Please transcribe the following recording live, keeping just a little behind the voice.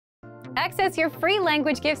Access your free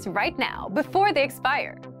language gifts right now before they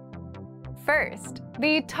expire. First,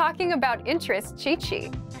 the Talking About Interests cheat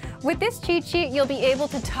sheet. With this cheat sheet, you'll be able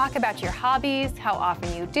to talk about your hobbies, how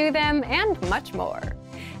often you do them, and much more.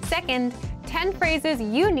 Second, 10 phrases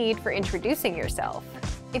you need for introducing yourself.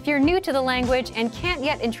 If you're new to the language and can't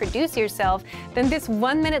yet introduce yourself, then this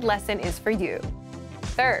 1-minute lesson is for you.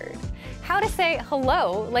 Third, how to say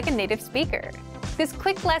hello like a native speaker. This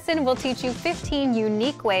quick lesson will teach you 15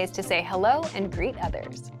 unique ways to say hello and greet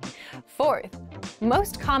others. Fourth,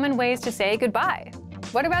 most common ways to say goodbye.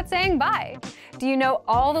 What about saying bye? Do you know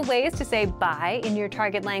all the ways to say bye in your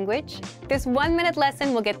target language? This 1-minute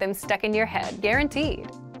lesson will get them stuck in your head,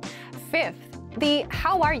 guaranteed. Fifth, the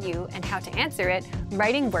How Are You and How to Answer It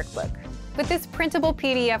writing workbook. With this printable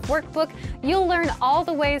PDF workbook, you'll learn all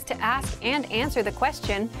the ways to ask and answer the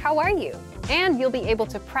question, how are you? And you'll be able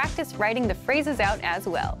to practice writing the phrases out as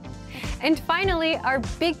well. And finally, our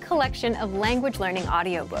big collection of language learning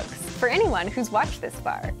audiobooks for anyone who's watched this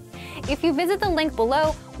far. If you visit the link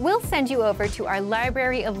below, we'll send you over to our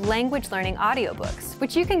library of language learning audiobooks,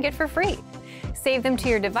 which you can get for free. Save them to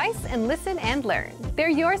your device and listen and learn. They're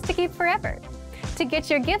yours to keep forever. To get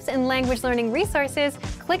your gifts and language learning resources,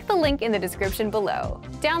 click the link in the description below.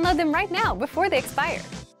 Download them right now before they expire.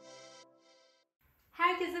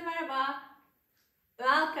 Herkese merhaba.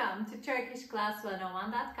 Welcome to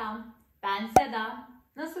turkishclass101.com. Ben Seda.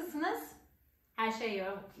 Nasılsınız? Her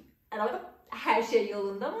şey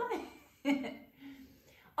yolunda mı?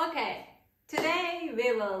 Okay, today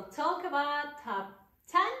we will talk about top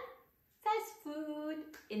 10 fast food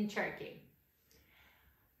in Turkey.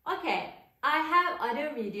 Okay, I have other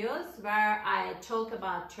videos where I talk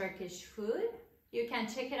about Turkish food. You can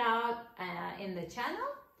check it out in the channel.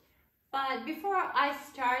 But before I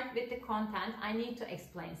start with the content, I need to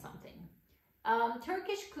explain something.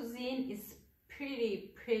 Turkish cuisine is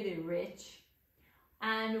pretty rich,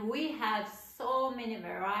 and we have so many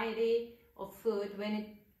variety of food when it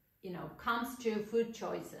comes to food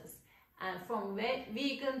choices, and from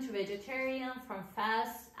vegan to vegetarian, from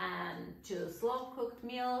fast and to slow cooked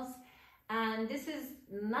meals. And this is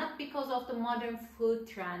not because of the modern food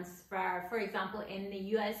trends where, for example, in the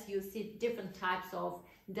US you see different types of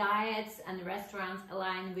diets and restaurants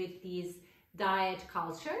align with these diet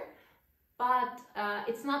culture. But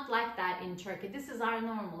it's not like that in Turkey. This is our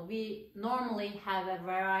normal. We normally have a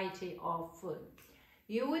variety of food.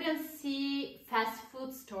 You wouldn't see fast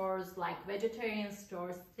food stores like vegetarian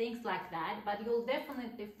stores, things like that, but you'll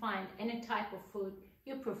definitely find any type of food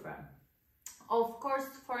you prefer. Of course,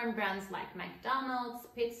 foreign brands like McDonald's,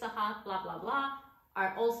 Pizza Hut, blah, blah, blah,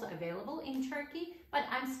 are also available in Turkey, but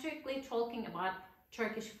I'm strictly talking about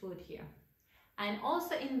Turkish food here. And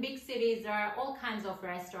also in big cities, there are all kinds of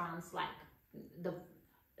restaurants like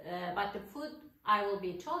but the food I will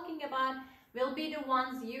be talking about will be the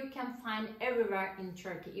ones you can find everywhere in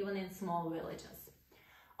Turkey, even in small villages.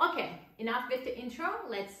 Okay, enough with the intro,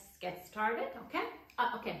 let's get started, okay?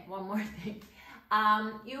 Okay, one more thing.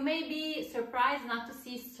 You may be surprised not to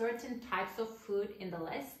see certain types of food in the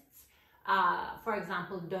lists. For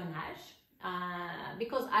example, döner,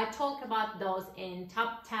 because I talk about those in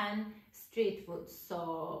top 10 street foods.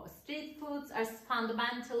 So street foods are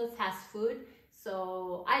fundamentally fast food.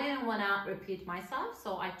 So I didn't want to repeat myself,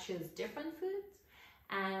 so I choose different foods.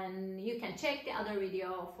 And you can check the other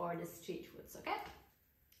video for the street foods, okay?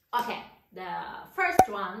 Okay, the first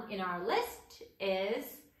one in our list is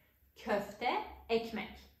köfte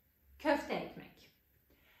ekmek. Köfte ekmek.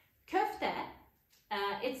 Köfte,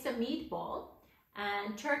 it's a meatball,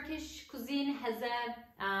 and Turkish cuisine has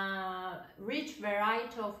a rich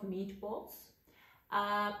variety of meatballs.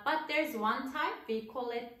 But there's one type, we call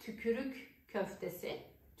it tükürük köftesi.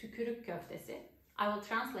 Tükürük köftesi. I will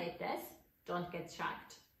translate this, don't get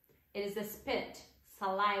shocked. It is a spit,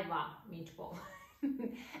 saliva meatball.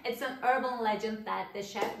 It's an urban legend that the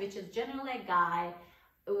chef, which is generally a guy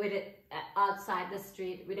with it outside the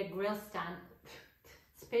street with a grill stand,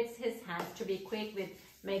 spits his hands to be quick with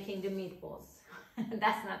making the meatballs.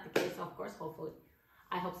 That's not the case, of course, hopefully.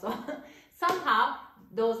 I hope so. Somehow,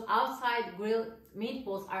 those outside grilled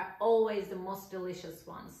meatballs are always the most delicious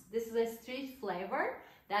ones. This is a street flavor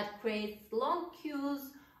that creates long queues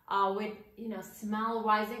with smell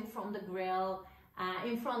rising from the grill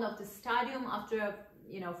in front of the stadium after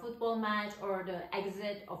a football match or the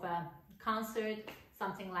exit of a concert,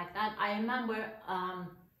 something like that. I remember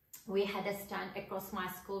we had a stand across my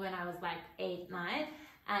school when I was like 8, 9,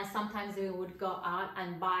 and sometimes we would go out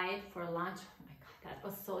and buy it for lunch. Oh my god, that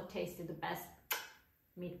was so tasty, the best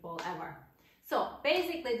meatball ever. So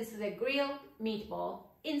basically this is a grilled meatball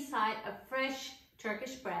inside a fresh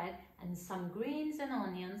Turkish bread, and some greens and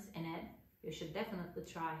onions in it. You should definitely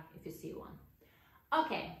try if you see one.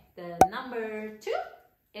 Okay, the number 2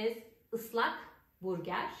 is ıslak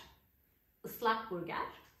burger. Islak burger.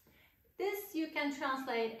 This you can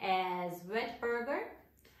translate as wet burger.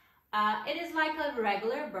 It is like a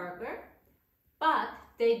regular burger, but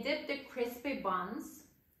they dip the crispy buns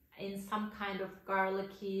in some kind of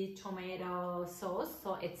garlicky tomato sauce,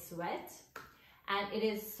 so it's wet. And it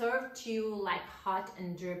is served to you like hot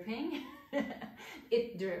and dripping.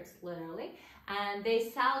 It drips literally. And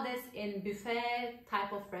they sell this in buffet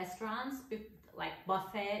type of restaurants, like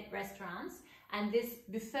buffet restaurants. And this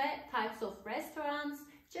buffet types of restaurants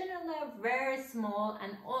generally are very small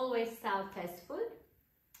and always sell fast food.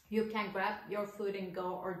 You can grab your food and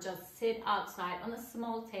go, or just sit outside on a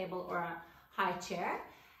small table or a high chair.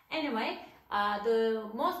 Anyway, the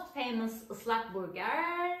most famous ıslak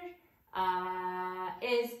burger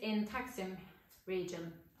is in Taksim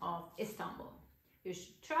region of Istanbul. You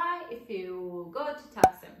should try if you go to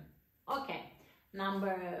Taksim. Okay,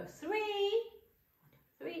 number 3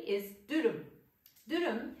 is dürüm.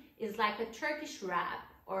 Dürüm is like a Turkish wrap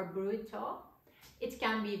or burrito. It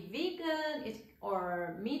can be vegan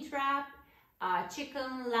or meat wrap,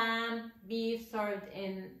 chicken, lamb, beef served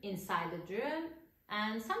inside the dürüm.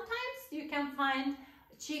 And sometimes you can find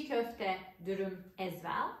çiğ köfte dürüm as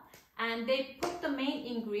well. And they put the main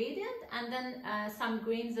ingredient and then some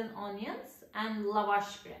greens and onions and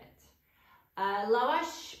lavash bread.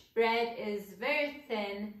 Lavash bread is very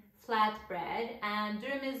thin, flat bread, and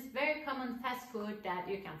dürüm is very common fast food that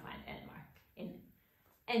you can find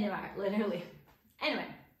anywhere, literally. Anyway,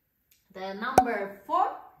 the number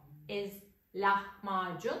 4 is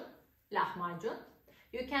lahmacun. Lahmacun.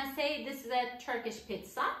 You can say this is a Turkish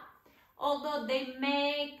pizza, although they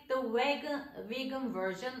make the vegan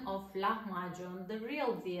version of lahmacun. The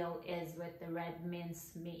real deal is with the red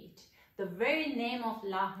mince meat. The very name of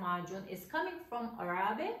lahmacun is coming from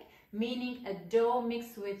Arabic, meaning a dough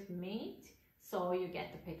mixed with meat, so you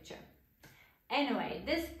get the picture. Anyway,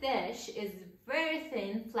 this dish is very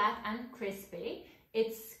thin, flat and crispy.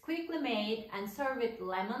 It's quickly made and served with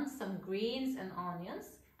lemon, some greens and onions,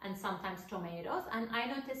 and sometimes tomatoes. And I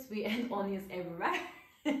noticed we add onions everywhere.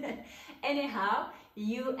 Anyhow,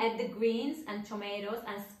 you add the greens and tomatoes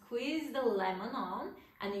and squeeze the lemon on,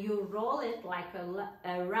 and you roll it like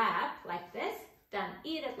a wrap, like this. Then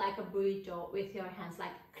eat it like a burrito with your hands,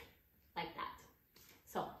 like that.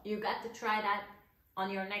 So you got to try that on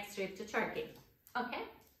your next trip to Turkey. Okay.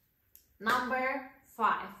 Number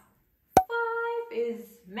 5. 5 is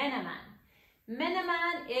menemen.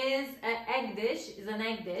 Menemen is an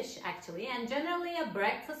egg dish actually, and generally a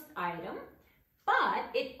breakfast item, but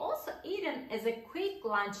it also eaten as a quick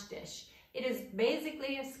lunch dish. It is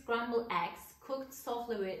basically scrambled eggs cooked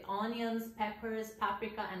softly with onions, peppers,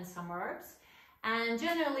 paprika, and some herbs. And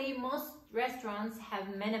generally most restaurants have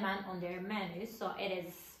menemen on their menu, so it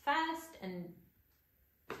is fast and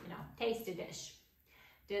tasty dish.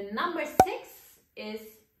 The number 6 is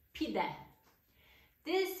pide.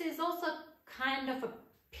 This is also kind of a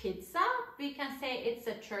pizza. We can say it's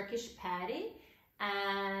a Turkish patty,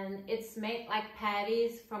 and it's made like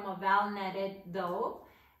patties from a well-kneaded dough,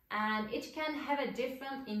 and it can have a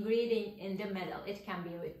different ingredient in the middle. It can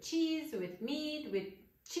be with cheese, with meat, with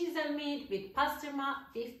cheese and meat, with pastırma,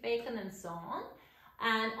 beef, bacon, and so on.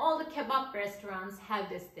 And all the kebab restaurants have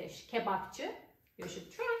this dish, kebapçı. You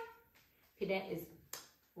should try. Pide is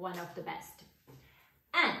one of the best.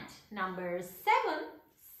 And number 7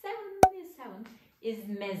 is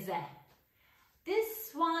meze.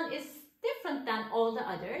 This one is different than all the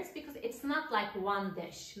others because it's not like one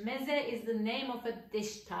dish. Meze is the name of a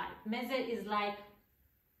dish type. Meze is like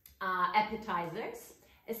appetizers.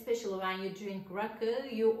 Especially when you drink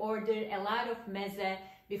rakı, you order a lot of meze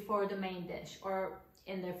before the main dish, or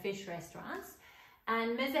in the fish restaurants.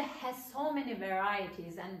 And meze has so many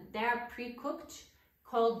varieties, and they are pre-cooked,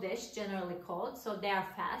 cold dish, generally cold, so they are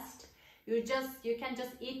fast. You can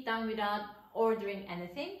just eat them without ordering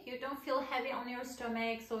anything. You don't feel heavy on your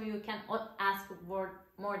stomach, so you can ask for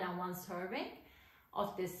more than one serving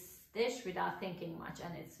of this dish without thinking much,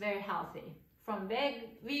 and it's very healthy. From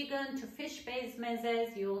vegan to fish-based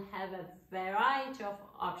mezes, you'll have a variety of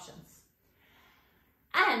options.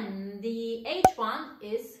 And the 8th one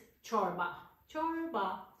is çorba.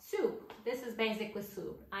 Çorba, soup. This is basically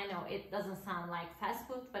soup. I know it doesn't sound like fast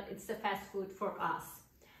food, but it's a fast food for us.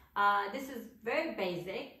 This is very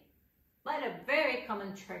basic, but a very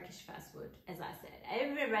common Turkish fast food, as I said.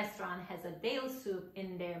 Every restaurant has a daily soup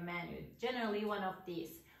in their menu. Generally one of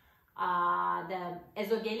these. The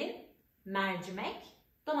ezogelin, mercimek,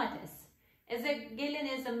 domates. Ezogelin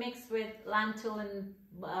is a mix with lentil and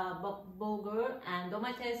bulgur, and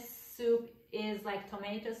domates soup is like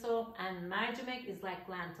tomato soup, and mercimek is like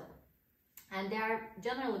lentil. And they are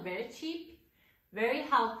generally very cheap, very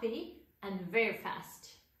healthy, and very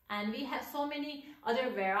fast. And we have so many other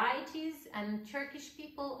varieties, and Turkish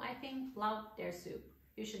people, I think, love their soup.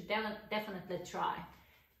 You should definitely try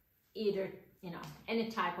either,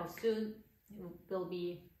 any type of soup will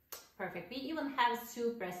be perfect. We even have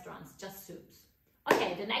soup restaurants, just soups.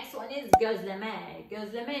 Okay, the next one is gözleme.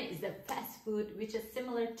 Gözleme is a fast food which is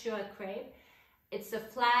similar to a crepe. It's a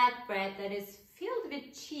flat bread that is filled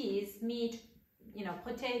with cheese, meat,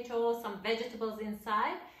 potato, some vegetables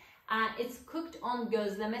inside. It's cooked on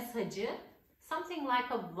gözleme sacı, something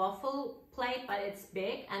like a waffle plate, but it's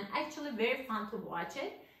big and actually very fun to watch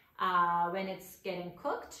it when it's getting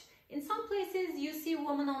cooked. In some places, you see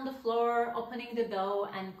women on the floor opening the dough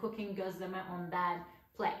and cooking gözleme on that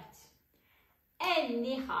plate.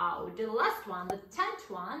 Anyhow, the last one, the 10th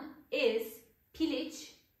one is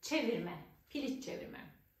piliç çevirme. Piliç çevirme.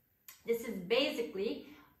 This is basically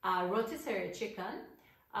rotisserie chicken.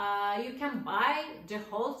 You can buy the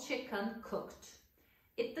whole chicken cooked.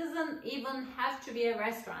 It doesn't even have to be a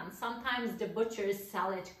restaurant. Sometimes the butchers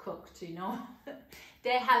sell it cooked,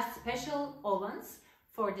 They have special ovens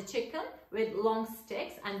for the chicken with long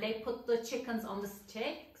sticks, and they put the chickens on the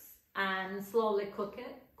sticks and slowly cook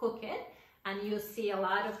it. And you see a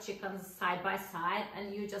lot of chickens side by side,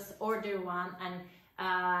 and you just order one,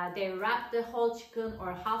 and they wrap the whole chicken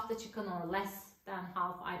or half the chicken or less than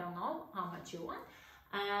half, I don't know how much you want.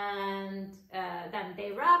 And then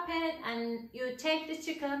they wrap it, and you take the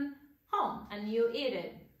chicken home and you eat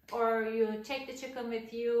it, or you take the chicken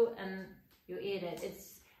with you and you eat it.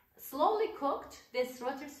 It's slowly cooked. These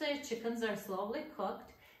rotisserie chickens are slowly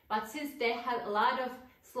cooked, but since they have a lot of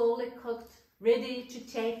slowly cooked ready to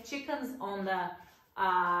take chickens on the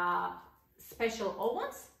special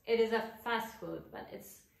ovens, it is a fast food, but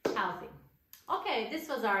it's healthy. Okay, this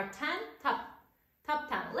was our top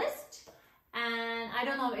 10 list. And I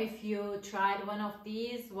don't know if you tried one of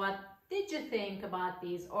these. What did you think about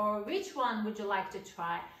these, or which one would you like to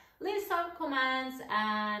try? Leave some comments,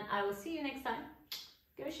 and I will see you next time.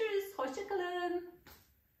 Görüşürüz. Hoşça kalın.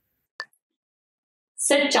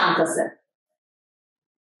 Sırt çantası.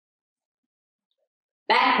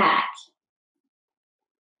 Backpack.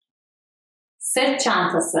 Sırt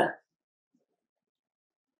çantası.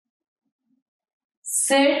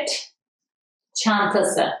 Sırt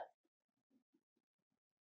çantası.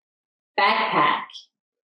 Backpack.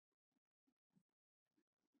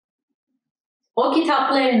 O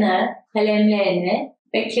kitaplarını, kalemlerini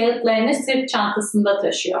ve kağıtlarını sırt çantasında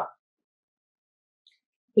taşıyor.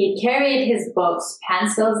 He carried his books,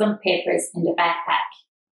 pencils and papers in the backpack.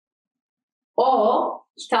 O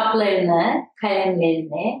kitaplarını,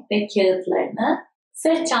 kalemlerini ve kağıtlarını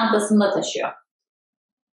sırt çantasında taşıyor.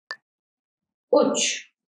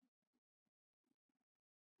 Uç.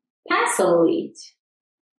 Pencil lead.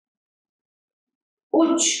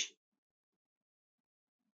 Uç.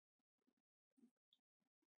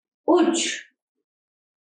 Uç.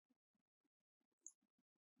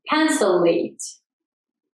 Pencil lead.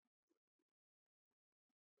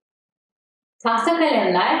 Tahta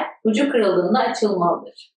kalemler ucu kırıldığında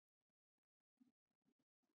açılmalıdır.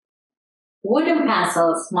 Wooden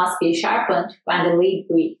pencils must be sharpened when the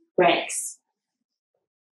lead breaks.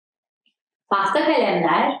 Tahta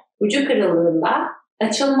kalemler ucu kırıldığında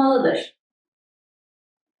açılmalıdır.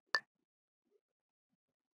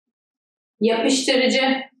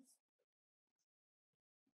 Yapıştırıcı.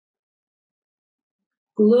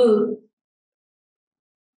 Glue.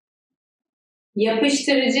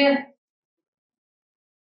 Yapıştırıcı.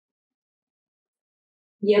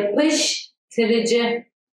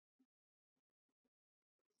 Yapıştırıcı.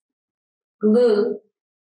 Glue.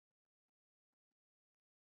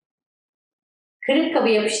 Kırık kabı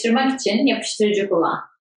yapıştırmak için yapıştırıcı kullan.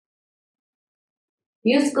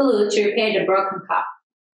 Use glue to repair the broken cup.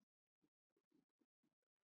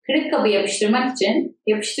 Kırık kabı yapıştırmak için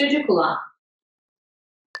yapıştırıcı kullan.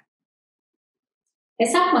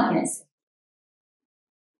 Hesap makinesi.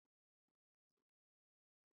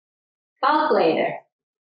 Calculator.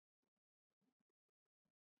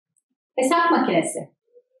 Hesap makinesi.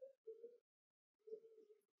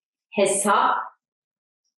 Hesap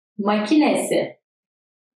makinesi.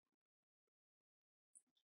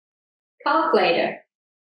 Calculator.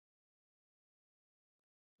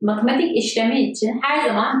 Matematik işlemi için her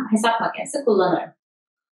zaman hesap makinesi kullanırım.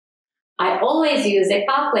 I always use a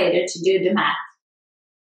calculator to do the math.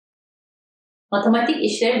 Matematik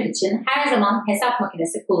işlem için her zaman hesap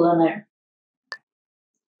makinesi kullanırım.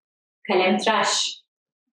 Kalemtıraş.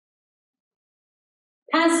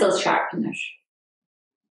 Pencil sharpener.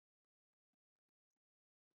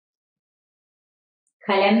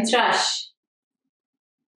 Kalemtıraş.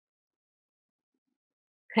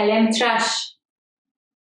 Kalemtıraş.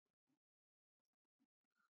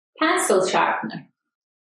 Pencil sharpener.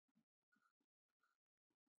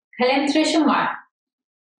 Kalemtıraşım var.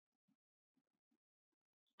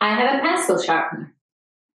 I have a pencil sharpener.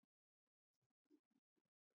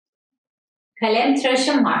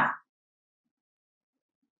 Kalemtıraşım var.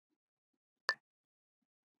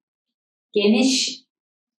 Geniş.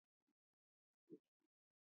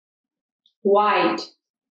 Wide.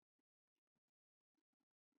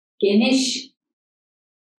 Geniş.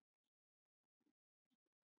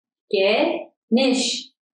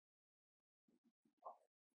 Geniş.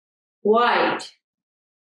 Wide.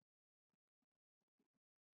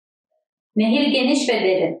 Nehir geniş ve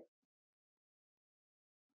derin.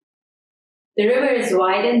 The river is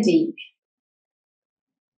wide and deep.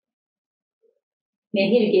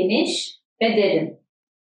 Nehir geniş ve derin.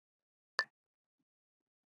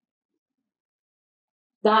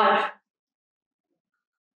 Dar.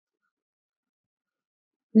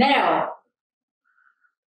 Narrow.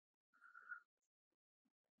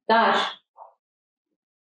 Dar.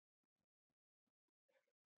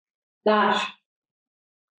 Dar.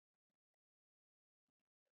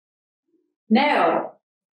 Narrow.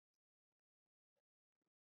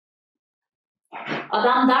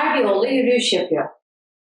 Adam dar bir yolda yürüyüş yapıyor.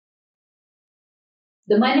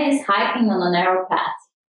 The man is hiking on a narrow path.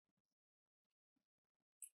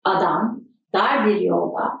 Adam dar bir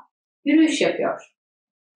yolda yürüyüş yapıyor.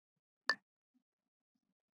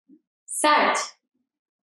 Sert.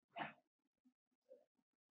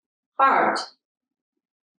 Hard.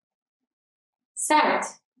 Sert.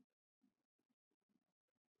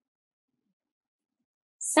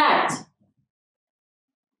 Sert.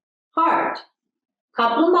 Hard.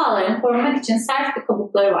 Kaplumbağaların korumak için sert bir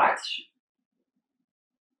kabukları vardır.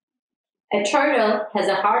 A turtle has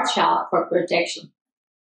a hard shell for protection.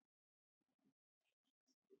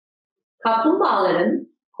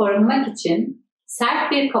 Kaplumbağaların korunmak için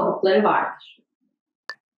sert bir kabukları vardır.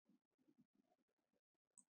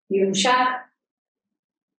 Yumuşak.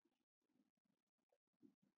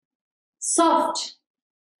 Soft.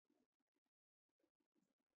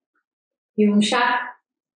 Yumuşak.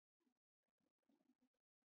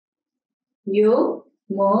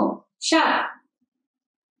 Yumuşak.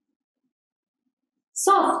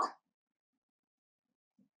 Soft.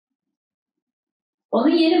 Onun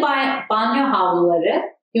yeni banyo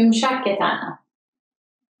havluları yumuşak ketenler.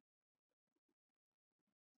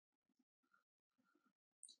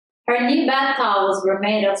 Her new bath towels were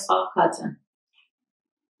made of soft cotton.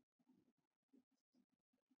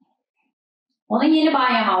 Onun yeni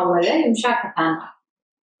banyo havluları yumuşak ketenler.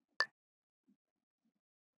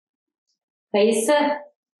 Kayısı.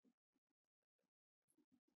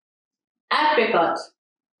 Apricot.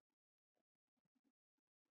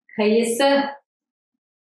 Kayısı.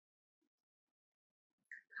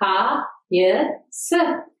 Kayısı.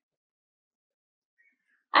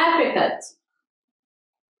 Apricot.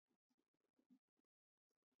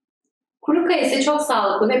 Kuru kayısı çok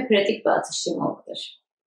sağlıklı ve pratik bir atıştırmalıktır.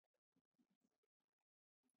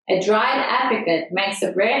 A dried apricot makes a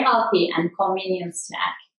very healthy and convenient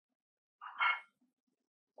snack.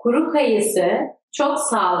 Kuru kayısı çok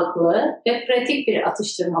sağlıklı ve pratik bir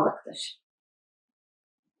atıştırmalıktır.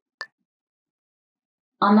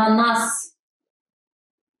 Ananas.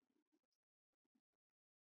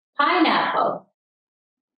 Pineapple.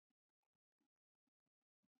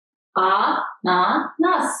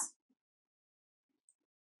 Ananas.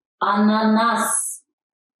 Ananas.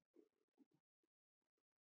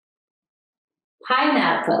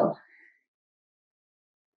 Pineapple.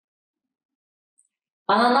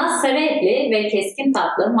 Ananas sarı etli ve keskin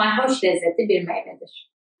tatlı, mayhoş lezzetli bir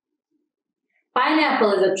meyvedir.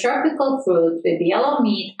 Pineapple is a tropical fruit with yellow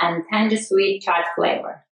meat and tangy sweet tart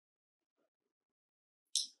flavor.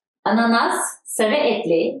 Ananas sarı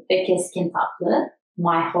etli ve keskin tatlı,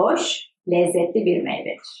 mayhoş, lezzetli bir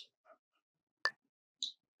meyvedir.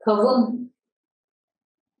 Kavun.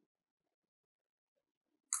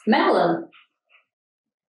 Melon.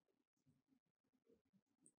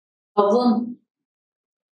 Kavun.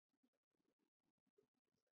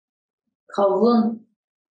 Kavun.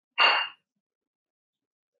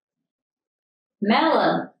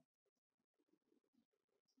 Melon.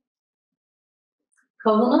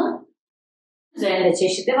 Kavunun üzerinde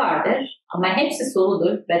çeşidi vardır ama hepsi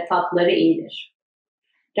suludur ve tatları iyidir.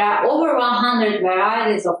 There are over 100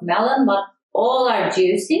 varieties of melon, but all are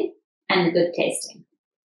juicy and good tasting.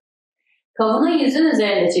 Kavunun yüzün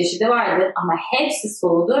üzerinde çeşidi vardır ama hepsi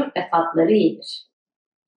suludur ve tatları iyidir.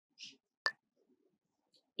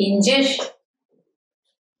 İncir,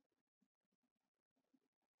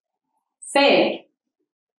 fig,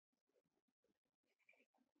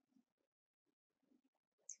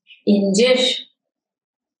 incir,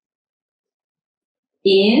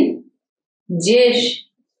 incir,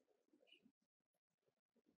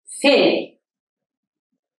 fig.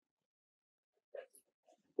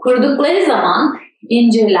 Kurudukları zaman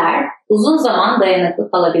incirler uzun zaman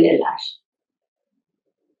dayanıklı kalabilirler.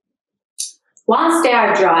 Once they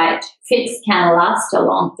are dried, figs can last a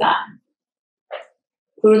long time.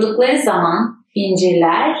 Kurudukları zaman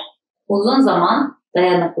incirler uzun zaman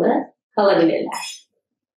dayanıklı kalabilirler.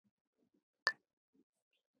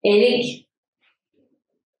 Erik,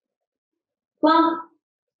 plum,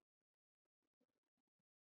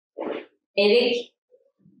 erik,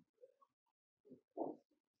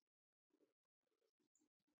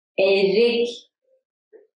 erik,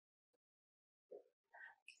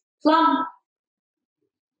 plum.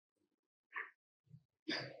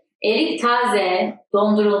 Erik taze,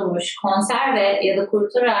 dondurulmuş, konserve ya da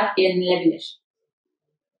kurutularak yenilebilir.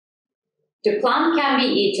 The plum can be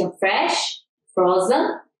eaten fresh,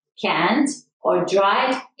 frozen, canned or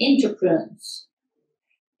dried into prunes.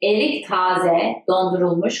 Erik taze,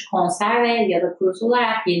 dondurulmuş, konserve ya da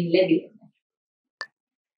kurutularak yenilebilir.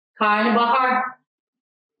 Karnabahar,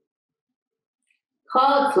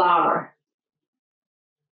 cauliflower,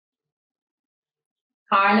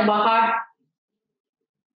 karnabahar,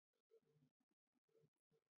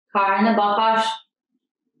 karnabahar,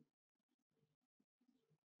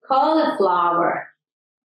 cauliflower.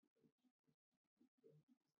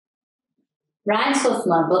 Ranch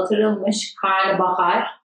sosuna batırılmış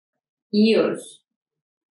karnabahar yiyoruz.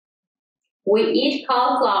 We eat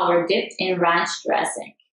cauliflower dipped in ranch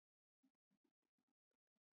dressing.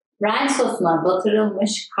 Ranch sosuna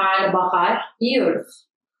batırılmış karnabahar yiyoruz.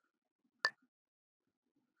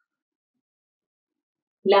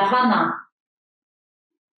 Lahana,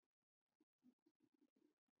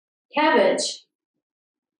 cabbage,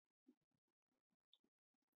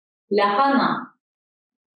 lahana,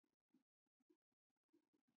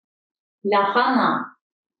 lahana,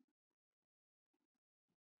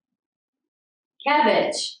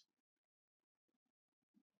 cabbage.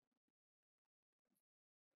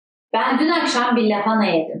 Ben dün akşam bir lahana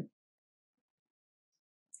yedim.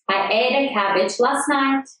 I ate a cabbage last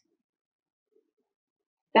night.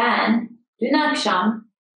 Ben dün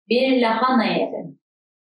akşam bir lahana yedim.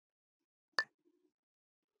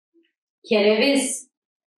 Kereviz,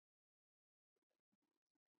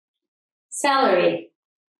 celery,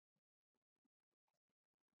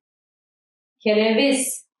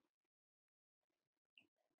 kereviz,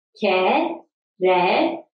 kereviz,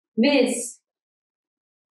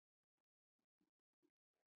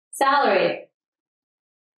 celery.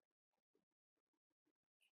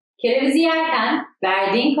 Kerevizi yerken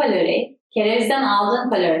verdiğin kalori, kerevizden aldığın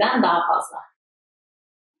kaloriden daha fazla.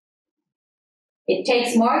 It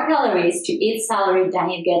takes more calories to eat celery than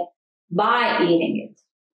you get by eating it.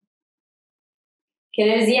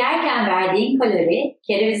 Kerevizi yerken verdiğin kalori,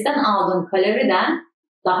 kerevizden aldığın kaloriden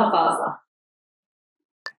daha fazla.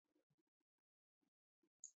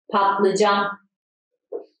 Patlıcan,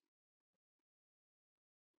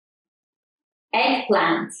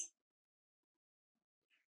 eggplant,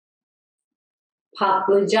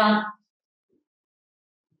 patlıcan,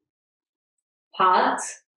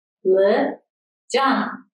 patlıcan,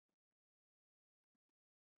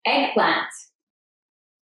 eggplant.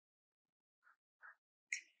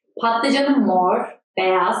 Patlıcanın mor,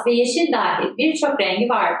 beyaz ve yeşil dahil birçok rengi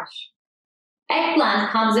vardır.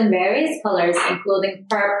 Eggplant comes in various colors including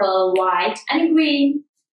purple, white and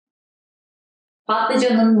green.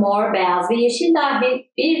 Patlıcanın mor, beyaz ve yeşil dahil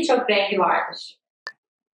birçok rengi vardır.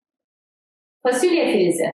 Fasulye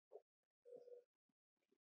filizi,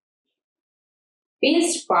 bean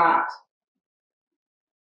sprout,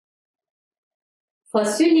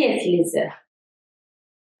 fasulye filizi,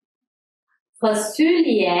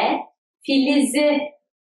 fasulye filizi,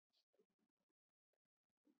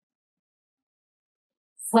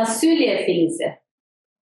 fasulye filizi,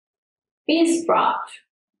 bean sprout.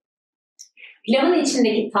 Pilavın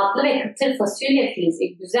içindeki tatlı ve kıtır fasulye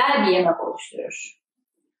filizi güzel bir yemek oluşturur.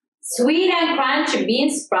 Sweet and crunchy bean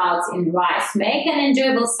sprouts in rice make an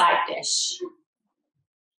enjoyable side dish.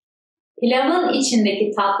 Pilavın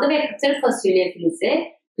içindeki tatlı ve kıtır fasulye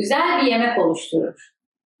filizi güzel bir yemek oluşturur.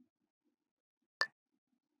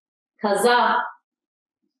 Kaza,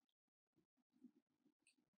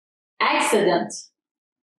 accident,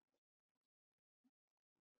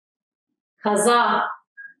 Kaza.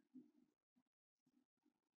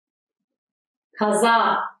 Kaza.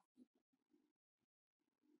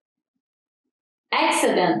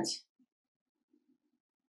 Accident.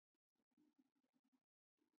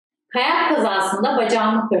 Kayak kazasında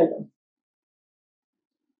bacağımı kırdım.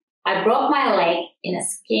 I broke my leg in a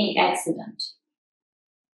skiing accident.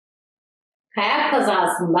 Kayak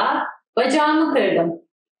kazasında bacağımı kırdım.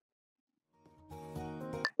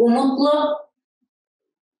 Umutlu.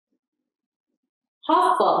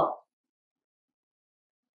 Hopeful.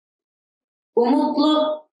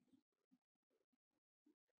 Umutlu.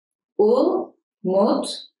 Umutlu.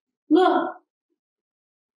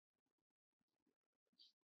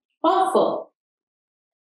 Hopeful.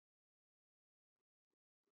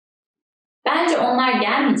 Bence onlar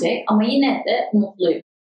gelmeyecek ama yine de umutluyum.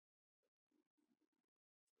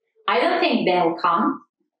 I don't think they'll come,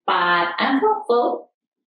 but I'm hopeful.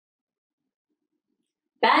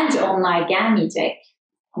 Bence onlar gelmeyecek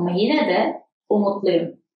ama yine de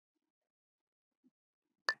umutluyum.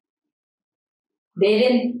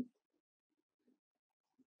 Derin.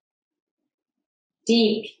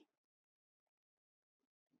 Deep.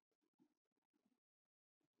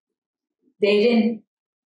 Derin.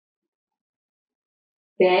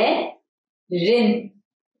 Derin.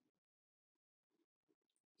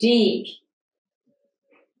 Deep.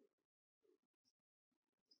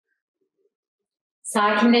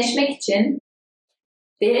 Sakinleşmek için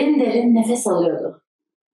derin derin nefes alıyordu.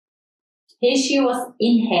 Here she was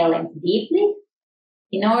inhaling deeply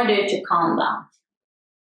in order to calm down.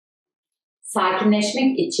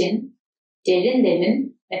 Sakinleşmek için derin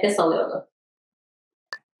derin nefes alıyordu.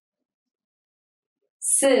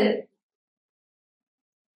 Sığ.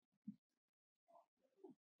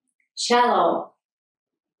 Shallow.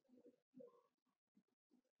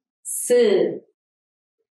 Sığ.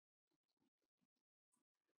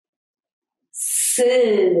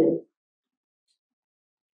 Sığ.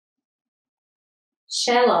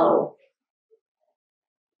 Shallow.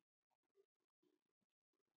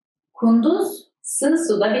 Kunduz sığ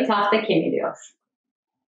suda bir tahta kemiriyor.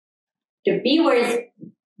 The beaver is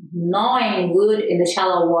gnawing wood in the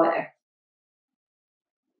shallow water.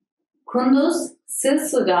 Kunduz sığ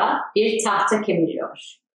suda bir tahta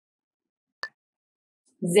kemiriyor.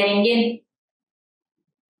 Zengin.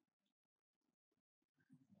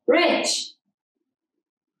 Rich.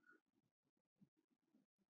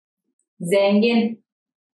 Zengin.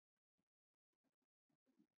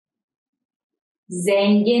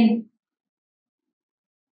 Zengin.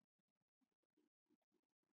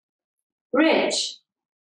 Rich.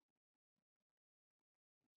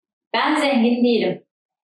 Ben zengin değilim.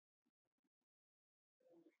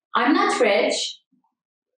 I'm not rich.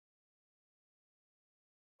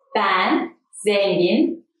 Ben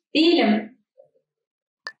zengin değilim.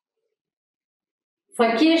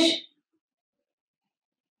 Fakir.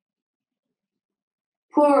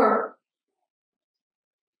 Poor.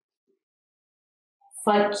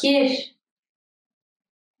 Fakir.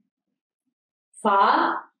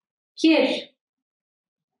 Fakir.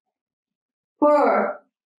 Poor.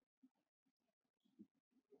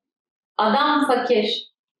 Adam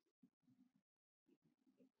fakir.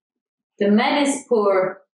 The man is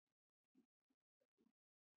poor.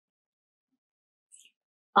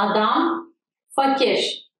 Adam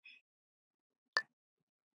fakir.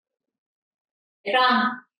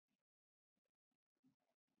 Ekran.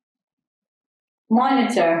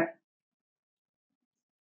 Monitor.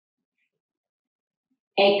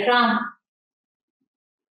 Ekran.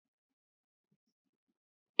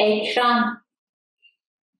 Ekran.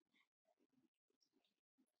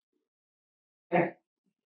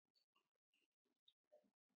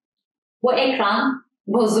 Bu ekran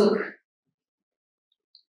bozuk.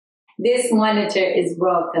 This monitor is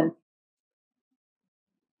broken.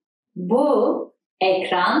 Bu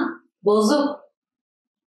ekran bozuk.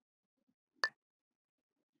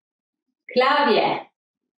 Klavye.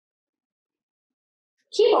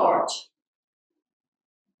 Keyboard.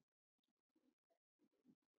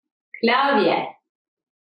 Klavye.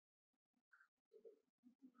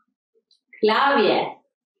 Klavye.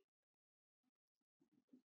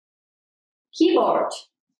 Keyboard.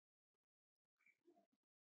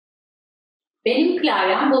 Benim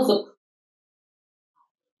klavyem bozuk.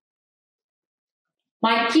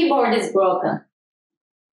 My keyboard is broken.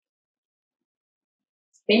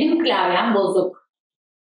 Benim klavyem bozuk.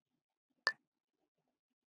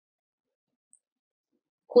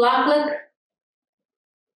 Kulaklık.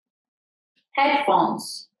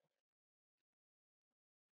 Headphones.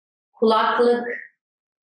 Kulaklık.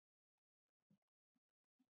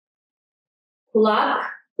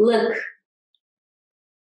 Kulaklık.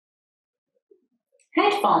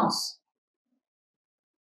 Headphones.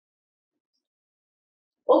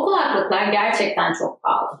 O kulaklıklar gerçekten çok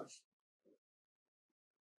pahalı.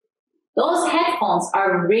 Those headphones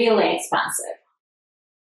are really expensive.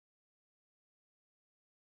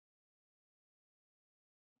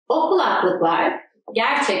 O kulaklıklar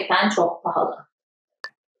gerçekten çok pahalı.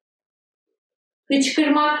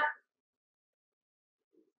 Hıçkırmak.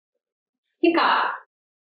 Hiccup.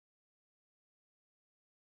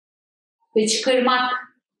 Hıçkırmak.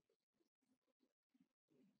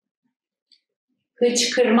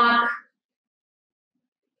 Hıçkırmak.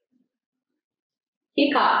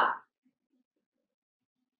 Hiccup.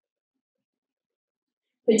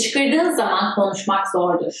 Hıçkırdığın zaman konuşmak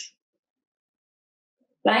zordur.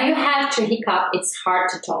 When you have to hiccup, it's hard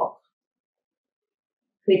to talk.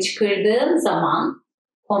 Hıçkırdığın zaman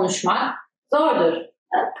konuşmak zordur.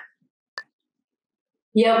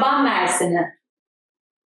 Yaban mersini.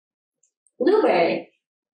 Blueberry.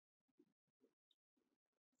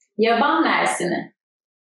 Yaban mersini.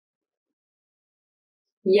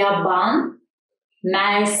 Yaban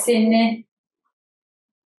mersini.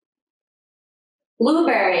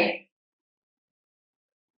 Blueberry.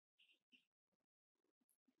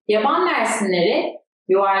 Yaban mersinleri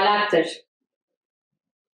yuvarlaktır.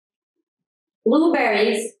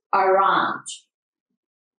 Blueberries are round.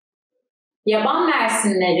 Yaban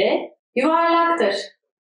mersinleri yuvarlaktır.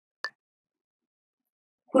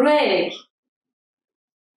 Kuru erik.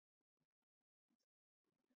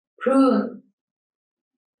 Prune.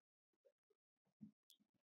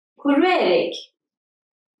 Kuru erik.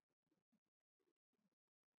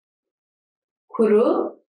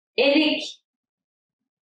 Kuru erik.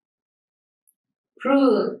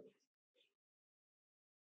 Prune.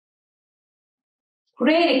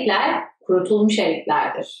 Kuru erikler kurutulmuş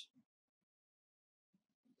eriklerdir.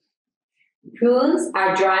 Prunes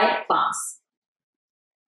are dried plums.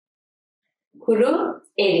 Kuru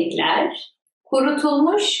erikler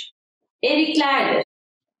kurutulmuş eriklerdir.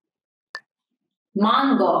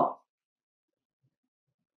 Mango.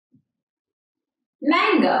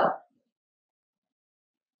 Mango.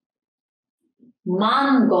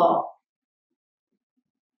 Mango.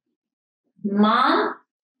 Mango.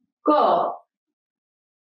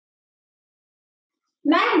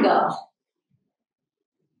 Mango.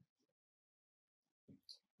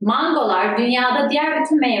 Mangolar dünyada diğer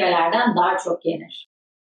bütün meyvelerden daha çok yenir.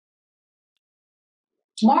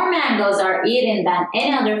 More mangoes are eaten than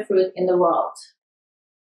any other fruit in the world.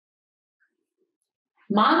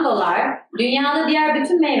 Mangolar dünyada diğer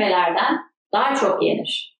bütün meyvelerden daha çok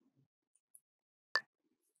yenir.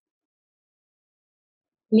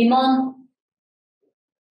 Limon.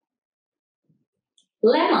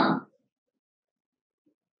 Lemon.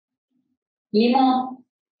 Limon.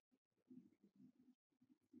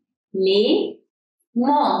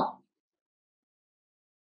 Limon.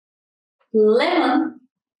 Lemon.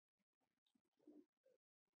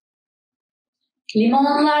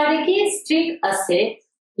 Limonlardaki citric asit,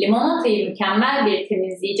 limonatayı mükemmel bir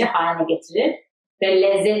temizleyici haline getirir ve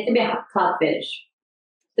lezzetli bir tat verir.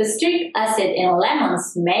 The citric acid in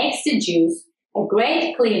lemons makes the juice a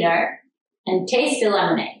great cleaner and tasty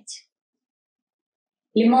lemonade.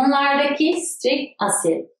 Limonlardaki citric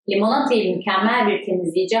asit, limonatayı mükemmel bir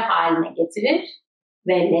temizleyici haline getirir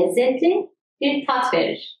ve lezzetli bir tat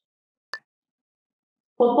verir.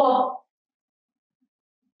 Popo.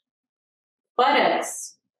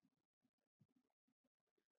 Buttocks.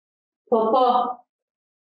 Popo.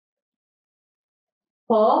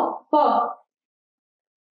 Popo.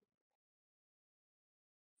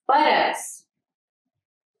 Buttocks.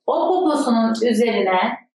 O poposunun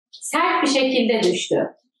üzerine sert bir şekilde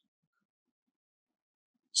düştü.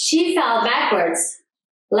 She fell backwards,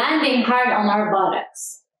 landing hard on her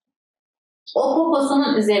buttocks. O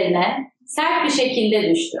poposunun üzerine sert bir şekilde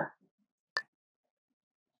düştü.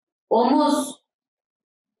 Omuz.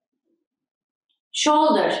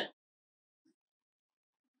 Shoulder.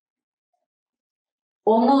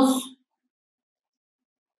 Omuz.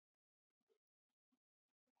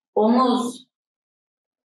 Omuz.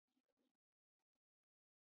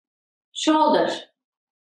 Shoulder.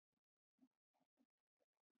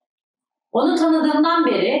 Onu tanıdığımdan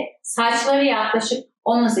beri saçları yaklaşık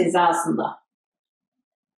omuz hizasında.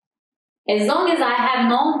 As long as I have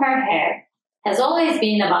known her hair has always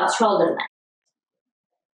been about shoulder length.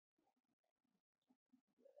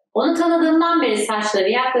 Onu tanıdığımdan beri saçları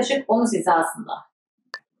yaklaşık omuz hizasında.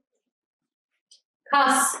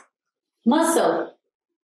 Kas. Muscle.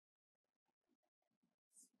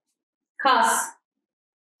 Kas.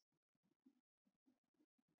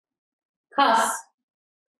 Kas.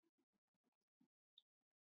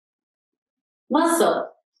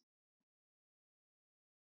 Muscle.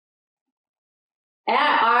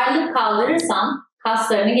 Eğer ağırlık kaldırırsan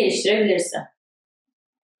kaslarını geliştirebilirsin.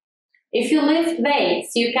 If you lift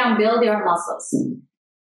weights, you can build your muscles.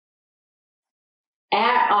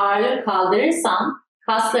 Eğer ağırlık kaldırırsan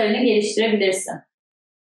kaslarını geliştirebilirsin.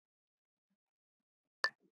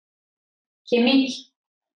 Kemik.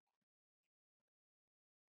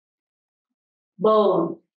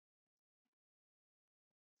 Bone.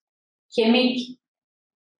 Kemik.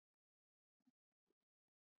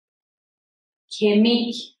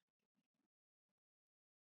 Kemik.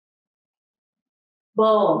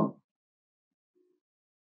 Bone.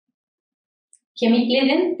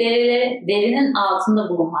 Kemiklerin derinin altında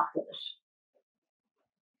bulunmaktadır.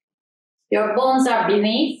 Your bones are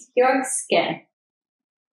beneath your skin.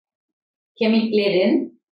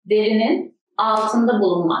 Kemiklerin derinin altında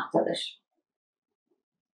bulunmaktadır.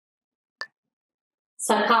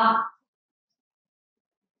 Sakal.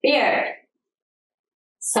 Beard.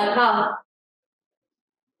 Sakal.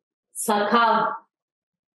 Sakal.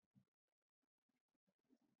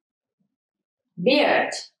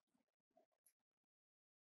 Beard.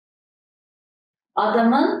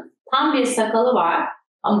 Adamın tam bir sakalı var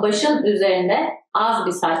ama başın üzerinde az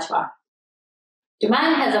bir saç var. The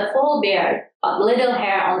man has a full beard but little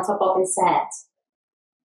hair on top of his head.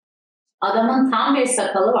 Adamın tam bir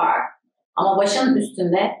sakalı var ama başın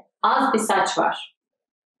üstünde az bir saç var.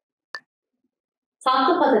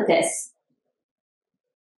 Tatlı patates.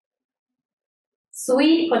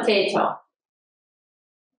 Sweet potato.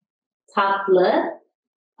 Tatlı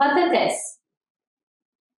patates.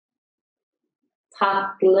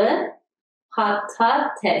 Tatlı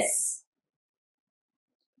patates.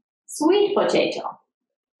 Sweet potato.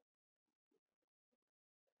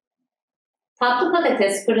 Tatlı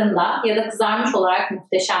patates fırında ya da kızarmış olarak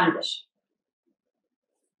muhteşemdir.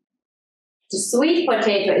 The sweet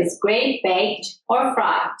potato is great baked or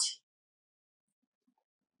fried.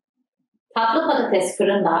 Tatlı patates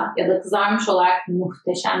fırında ya da kızarmış olarak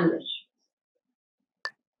muhteşemdir.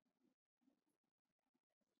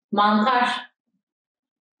 Mantar.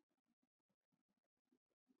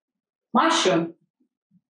 Mushroom.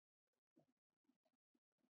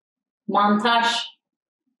 Mantar.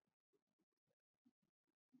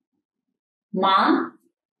 Mantar.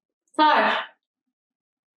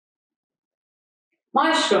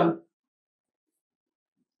 Mushroom.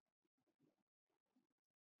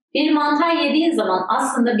 Bir mantar yediğin zaman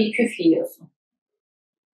aslında bir küf yiyorsun.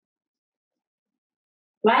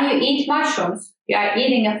 When you eat mushrooms, you are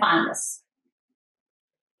eating a fungus.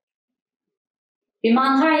 Bir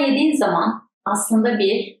mantar yediğin zaman aslında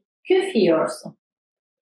bir küf yiyorsun.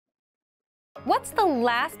 What's the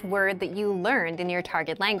last word that you learned in your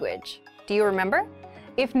target language? Do you remember?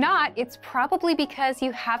 If not, it's probably because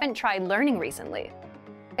you haven't tried learning recently.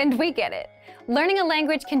 And we get it. Learning a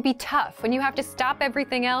language can be tough when you have to stop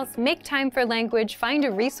everything else, make time for language, find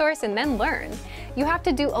a resource, and then learn. You have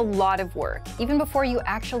to do a lot of work, even before you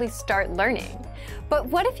actually start learning. But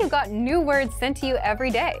what if you got new words sent to you every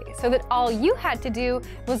day, so that all you had to do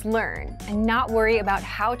was learn and not worry about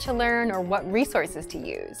how to learn or what resources to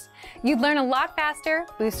use? You'd learn a lot faster,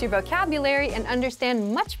 boost your vocabulary, and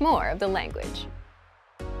understand much more of the language.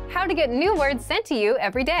 How to get new words sent to you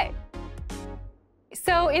every day.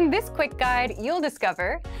 So in this quick guide, you'll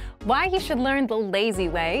discover why you should learn the lazy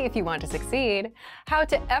way if you want to succeed, how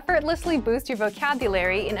to effortlessly boost your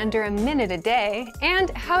vocabulary in under a minute a day, and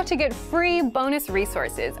how to get free bonus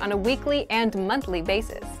resources on a weekly and monthly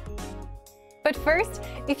basis. But first,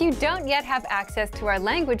 if you don't yet have access to our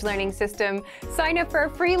language learning system, sign up for a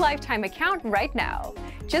free lifetime account right now.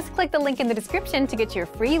 Just click the link in the description to get your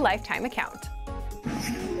free lifetime account.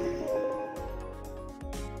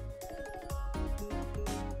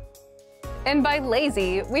 And by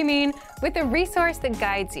lazy, we mean with a resource that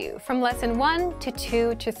guides you from lesson 1 to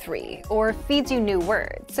 2 to 3, or feeds you new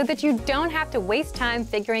words, so that you don't have to waste time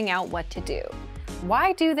figuring out what to do.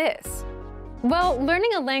 Why do this? Well,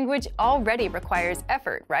 learning a language already requires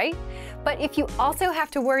effort, right? But if you also have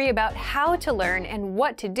to worry about how to learn and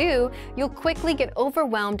what to do, you'll quickly get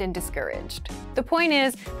overwhelmed and discouraged. The point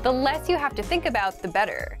is, the less you have to think about, the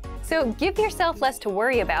better. So give yourself less to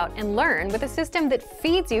worry about and learn with a system that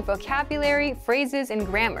feeds you vocabulary, phrases, and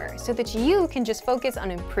grammar so that you can just focus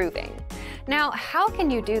on improving. Now, how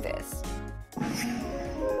can you do this?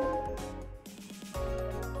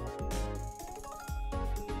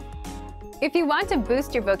 If you want to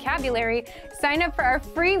boost your vocabulary, sign up for our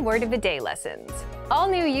free Word of the Day lessons. All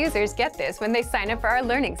new users get this when they sign up for our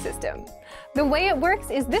learning system. The way it works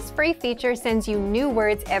is this free feature sends you new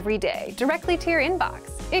words every day, directly to your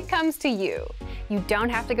inbox. It comes to you. You don't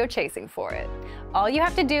have to go chasing for it. All you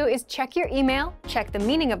have to do is check your email, check the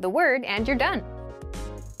meaning of the word, and you're done.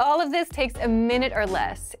 All of this takes a minute or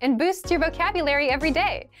less and boosts your vocabulary every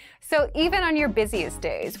day. So even on your busiest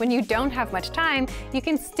days, when you don't have much time, you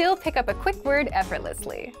can still pick up a quick word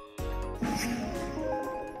effortlessly.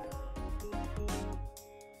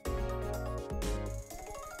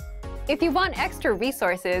 If you want extra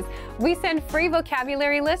resources, we send free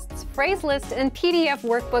vocabulary lists, phrase lists, and PDF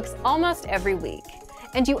workbooks almost every week.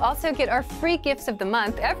 And you also get our free gifts of the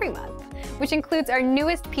month every month, which includes our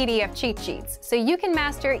newest PDF cheat sheets, so you can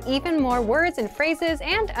master even more words and phrases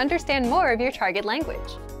and understand more of your target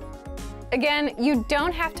language. Again, you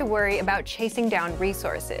don't have to worry about chasing down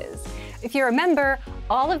resources. If you're a member,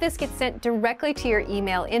 all of this gets sent directly to your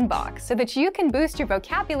email inbox so that you can boost your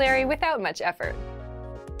vocabulary without much effort.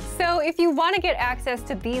 So if you want to get access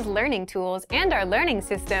to these learning tools and our learning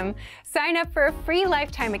system, sign up for a free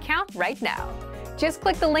lifetime account right now. Just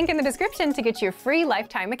click the link in the description to get your free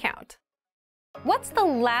lifetime account. What's the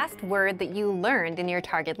last word that you learned in your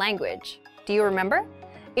target language? Do you remember?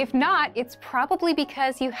 If not, it's probably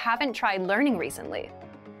because you haven't tried learning recently.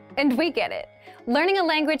 And we get it. Learning a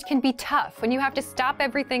language can be tough when you have to stop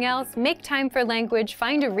everything else, make time for language,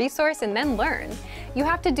 find a resource, and then learn. You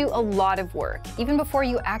have to do a lot of work, even before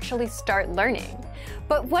you actually start learning.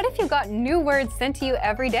 But what if you got new words sent to you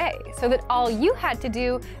every day, so that all you had to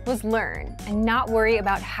do was learn and not worry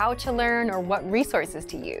about how to learn or what resources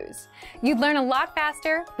to use? You'd learn a lot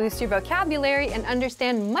faster, boost your vocabulary, and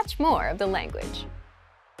understand much more of the language.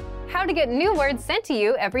 How to get new words sent to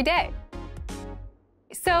you every day.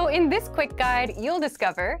 So in this quick guide, you'll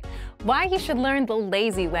discover why you should learn the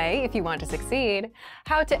lazy way if you want to succeed,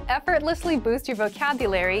 how to effortlessly boost your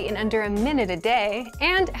vocabulary in under a minute a day,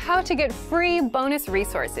 and how to get free bonus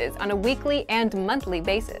resources on a weekly and monthly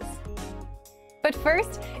basis. But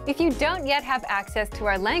first, if you don't yet have access to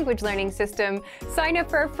our language learning system, sign up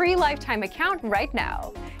for a free lifetime account right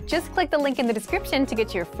now. Just click the link in the description to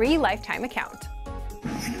get your free lifetime account.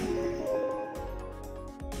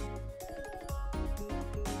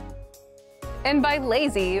 And by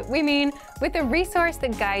lazy, we mean with a resource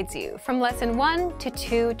that guides you from lesson 1 to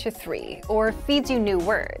 2 to 3, or feeds you new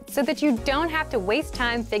words, so that you don't have to waste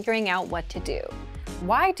time figuring out what to do.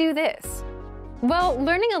 Why do this? Well,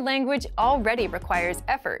 learning a language already requires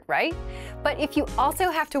effort, right? But if you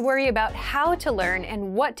also have to worry about how to learn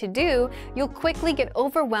and what to do, you'll quickly get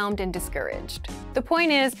overwhelmed and discouraged. The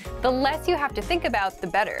point is, the less you have to think about, the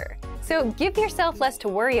better. So give yourself less to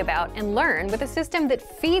worry about and learn with a system that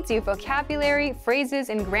feeds you vocabulary, phrases,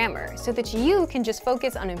 and grammar so that you can just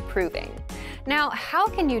focus on improving. Now, how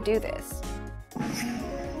can you do this?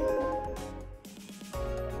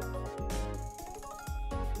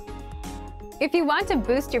 If you want to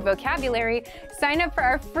boost your vocabulary, sign up for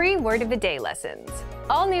our free Word of the Day lessons.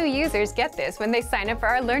 All new users get this when they sign up for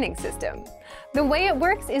our learning system. The way it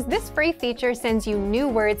works is this free feature sends you new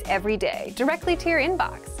words every day, directly to your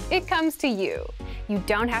inbox. It comes to you. You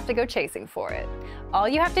don't have to go chasing for it. All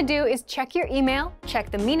you have to do is check your email,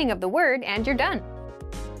 check the meaning of the word, and you're done.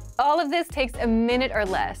 All of this takes a minute or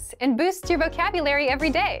less and boosts your vocabulary every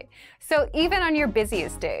day. So even on your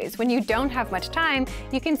busiest days, when you don't have much time,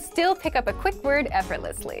 you can still pick up a quick word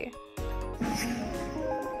effortlessly.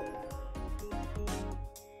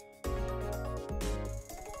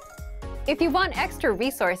 If you want extra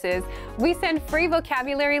resources, we send free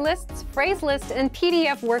vocabulary lists, phrase lists, and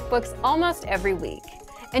PDF workbooks almost every week.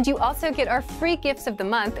 And you also get our free gifts of the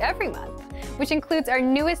month every month, which includes our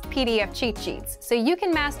newest PDF cheat sheets, so you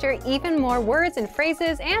can master even more words and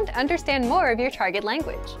phrases and understand more of your target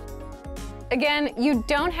language. Again, you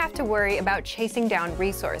don't have to worry about chasing down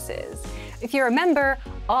resources. If you're a member,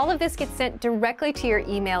 all of this gets sent directly to your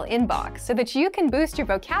email inbox so that you can boost your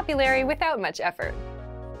vocabulary without much effort.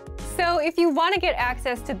 So if you want to get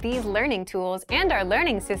access to these learning tools and our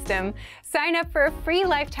learning system, sign up for a free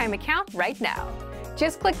lifetime account right now.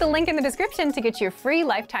 Just click the link in the description to get your free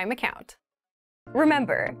lifetime account.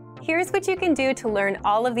 Remember, here's what you can do to learn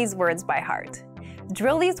all of these words by heart.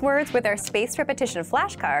 Drill these words with our spaced repetition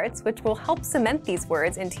flashcards, which will help cement these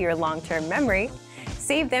words into your long-term memory.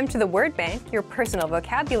 Save them to the word bank, your personal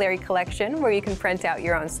vocabulary collection, where you can print out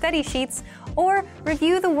your own study sheets, or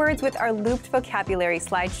review the words with our looped vocabulary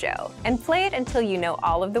slideshow, and play it until you know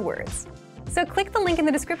all of the words. So click the link in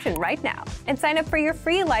the description right now and sign up for your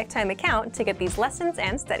free lifetime account to get these lessons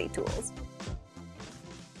and study tools.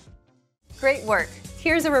 Great work!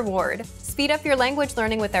 Here's a reward. Speed up your language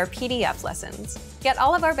learning with our PDF lessons. Get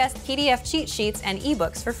all of our best PDF cheat sheets and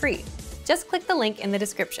ebooks for free. Just click the link in the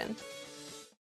description.